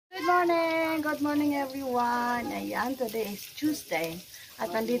Good morning everyone. Ayan, today is Tuesday.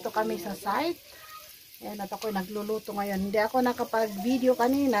 At nandito kami sa site. Ayan, at ako nagluluto ngayon. Hindi ako nakapag-video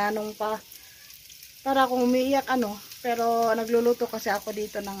kanina nung para akong umiiyak pero nagluluto kasi ako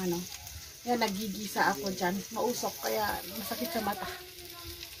dito ng Ayan, nagigisa ako dyan. Mausok, kaya masakit sa mata.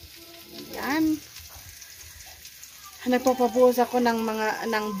 Ayan. Nagpapabuhos ako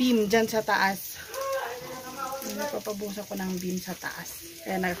ng beam dyan sa taas. Nagpapabuhos ako ng beam sa taas.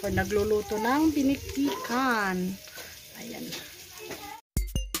 Kaya ako nagluluto ng pinikpikan. Ayan.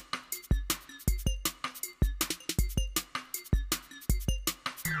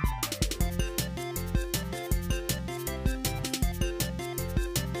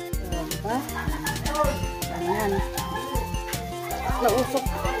 Diba? Ayan. Nausok.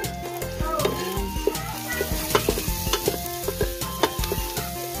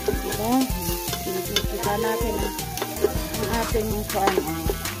 Diba? Pinikpikan natin ang ating kuan.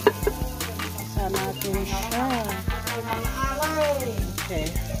 Isa natin siya. Okay.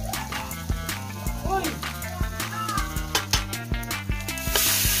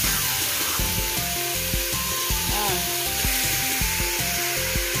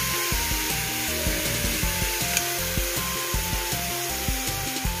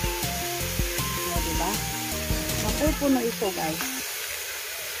 Mapupuno ito, guys.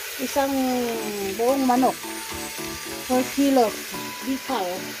 Isang buong manok. 4 kilos. Bicol.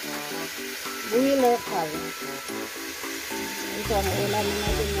 Buwi local. Ito ang ulamin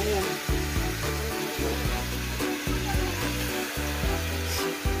natin ngayon.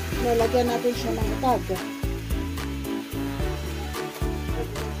 Lalagyan natin siya ng tag.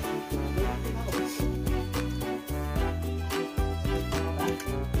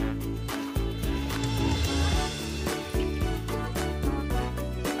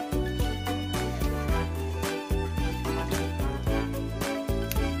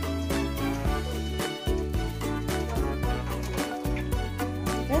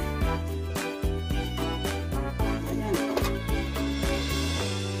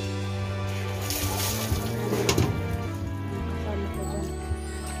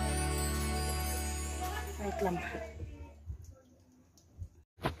 Lang.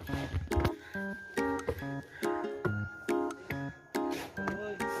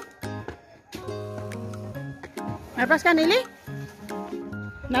 Nabas ka nili?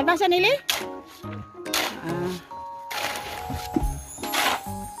 Nabas ka nili?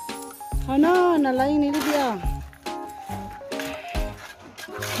 Ano, nalaing nili biya.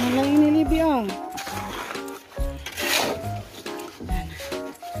 Nalaing nili biya.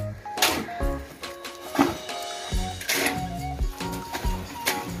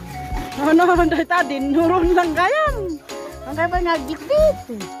 Ano, tadi nurun lang kayam. Ang kaya ba nga gipit?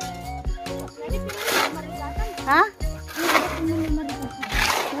 Ha?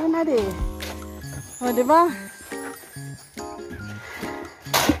 Ano na di? O, diba?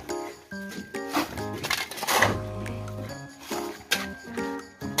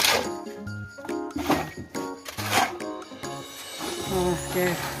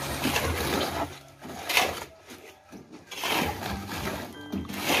 Okay.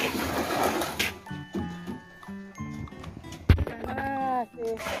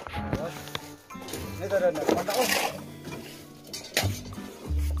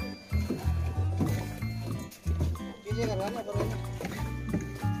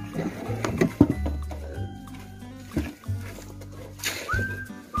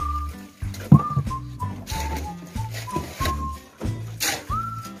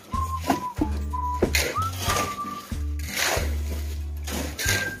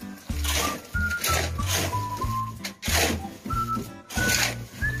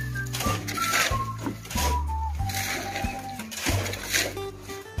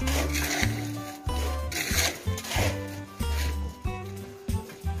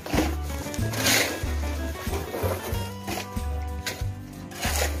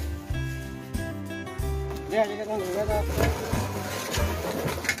 Ya, ya kan, ya kan.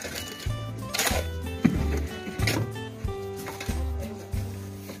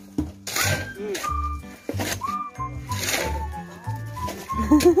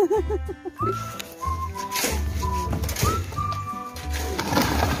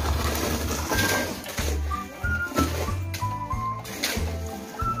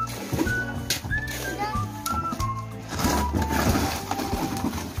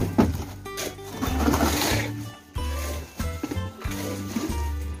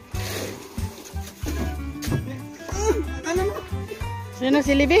 Sino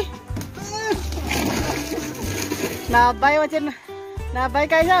si Libby? Nabay wajan. Nabay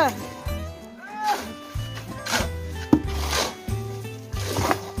kayo.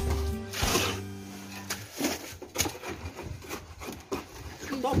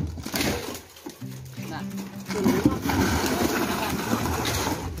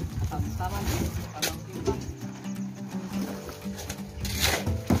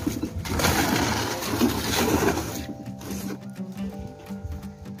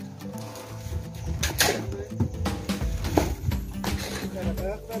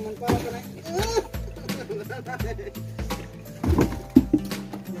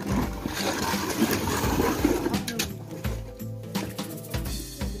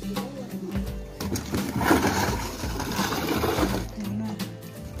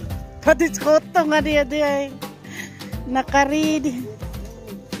 Diskoto nga dia ay. Nakaread.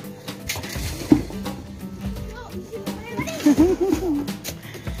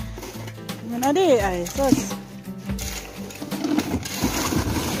 Mana di ay sus.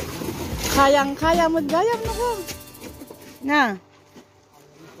 Kayang-kaya mo gayam na ko. Nga.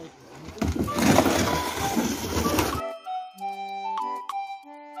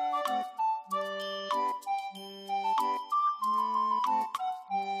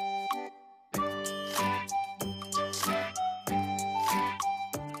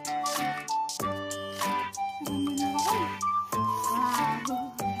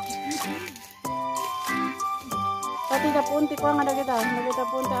 Pati na punti ko nga kita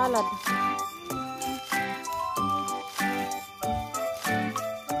punti alat.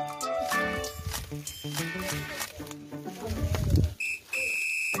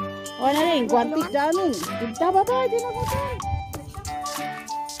 Wala rin, guantis dami. Tinta ba ba? Di na ba ba?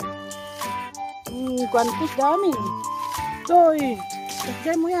 Guantis dami. Toy,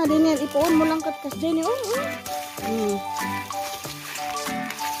 kasjay mo yan. Din yan, ipoon mo lang kat kasjay ni.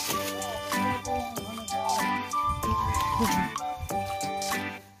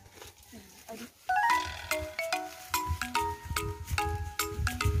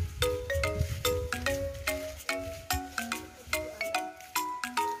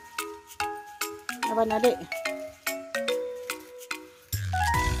 Apa nade?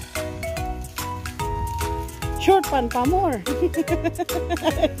 Short pan pa more.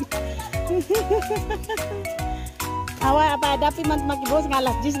 Awa apa dapat magibos nga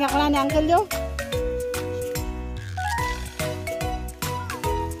alas 10 nga kana ni uncle yo.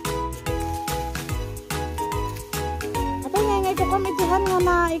 Apa ngay ko kami dihan nga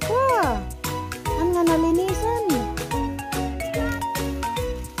na iko. An nga nalinisan.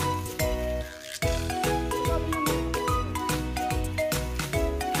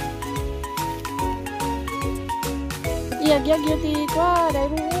 Yag-yag yuti ko,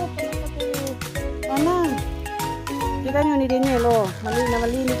 dahil ruot, pana. Kita nyo ni Daniel, oh,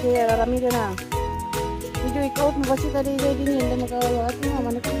 malinis kaya rarami ka na. Medyo ikaw mo kasi tadi Daniel, na magkawat mo,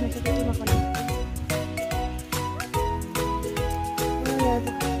 manipin na sa kati mako na.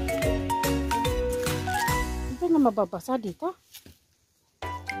 Ito nga mababasa dito.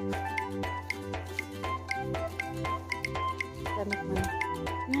 Tanak na.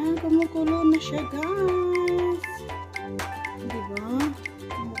 Yan, kumukulo na siya, guys. Diba?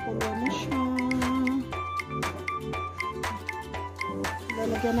 Kumukulo na siya.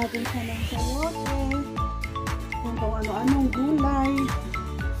 Lalagyan natin siya ng sayote. Kung ano-anong gulay.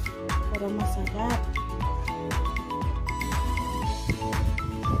 Para masarap.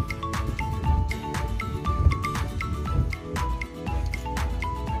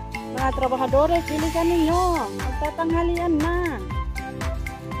 Mga trabahadores, pili ka ninyo. Magtatanghalian na.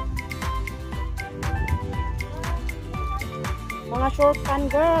 Mga short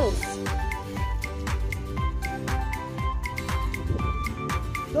pan girls.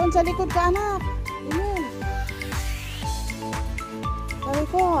 Doon sa likod ka, anak. Ayan. Sa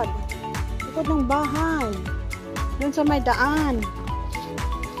likod. Likod ng bahay. Doon sa may daan.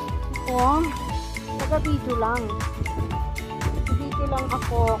 Ito. Taga-video lang. Video lang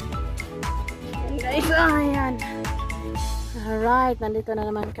ako. And guys, ayan. Alright, nandito na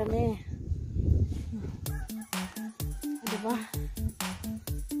naman kami. Diba?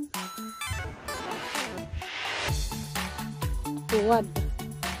 Tuwad.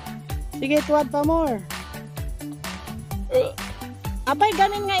 Sige, tuwad pa more. Abay,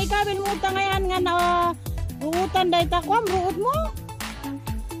 ganin nga ikawin mo ta ngayon nga na ruutan dahi takwam, ruut mo.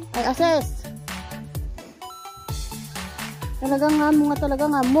 Ay, assess. Talagang nga mo nga talaga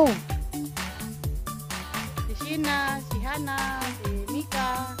nga mo. Si Sheena, si Hana, si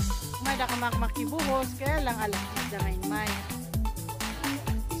Mika, may da ka makibuhos, kaya lang alas na ngayon may.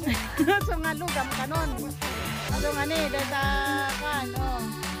 So nga lugam ka nun. So nga ni, dahil sa kan, oh.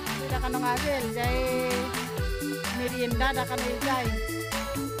 Sila ka nung agil, dahil merienda da ka nung jay.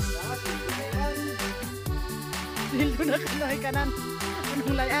 Sildo na ka nung ikanan.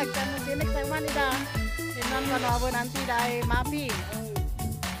 Anong layag, kanong sinik sa manida. Sinan manawabo nanti dahil mapi.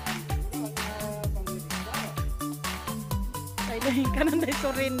 Dahil kanan dahil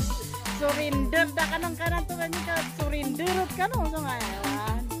surrender da ka nung kanan to kanya ka. Surrender ka nung. So nga,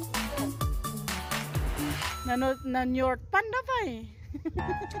 ewan. Nanyort panda pa eh.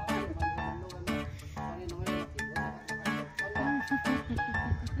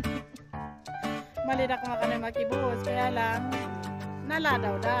 Malida ko makanay makibuhos, kaya lang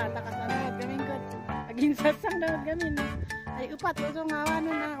naladaw da, takasanod gamin ko. Aginsasang daw gamin. Ay upat, uso nga ano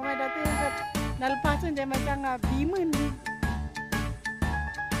na, may dati upat. Nalpason dyan masang bimun.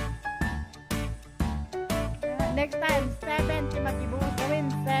 Next time, 70 makibuhos gawin.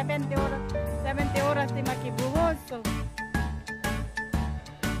 70 oras di makibuhos. So,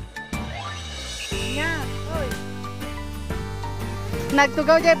 nga, oy.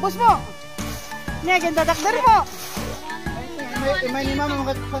 Nagtugaw dyan, bus mo. Nga, gintadakder mo. May ni mama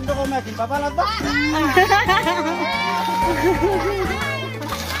mga sando ko natin. Papalat ba?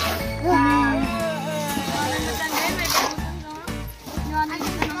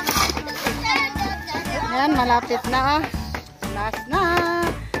 Yan, malapit na. Last na.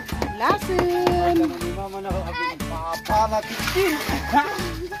 Lasin. Ni mama na ako papalat din.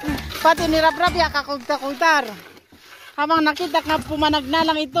 Pati ni Rap-Rap ya kakugta-kugtar. Habang nakita nga pumanag na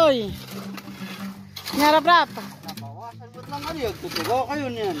lang ito eh. Nga Rap-Rap. Nabawasan mo lang ano yung tutugaw kayo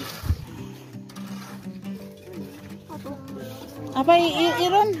niyan. Apa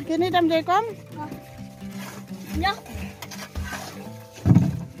iron? Kinitam day kom? Ya.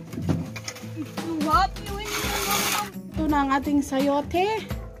 Ito na ang ating sayote.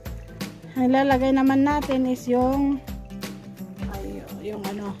 Ang lalagay naman natin is yung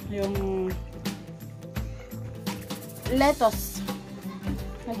lettuce.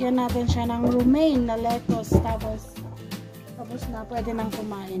 Lagyan natin siya ng romaine na lettuce. Tapos na pwede nang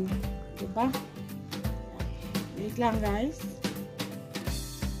kumain. Diba? Wait lang guys.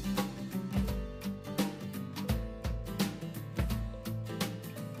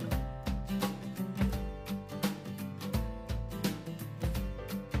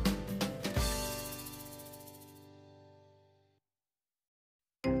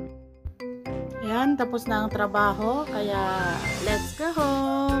 Ayan, tapos na ang trabaho, kaya let's go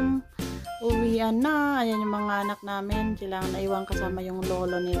home. Uwian na. Ayan yung mga anak namin, kailangan naiwan kasama yung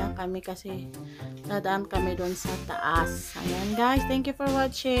lolo nila. Kami kasi dadaan kami doon sa taas. Ayan guys, thank you for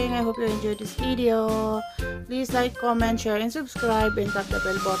watching. I hope you enjoyed this video. Please like, comment, share, and subscribe, and tap the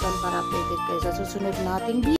bell button para updated kayo sa susunod nating video.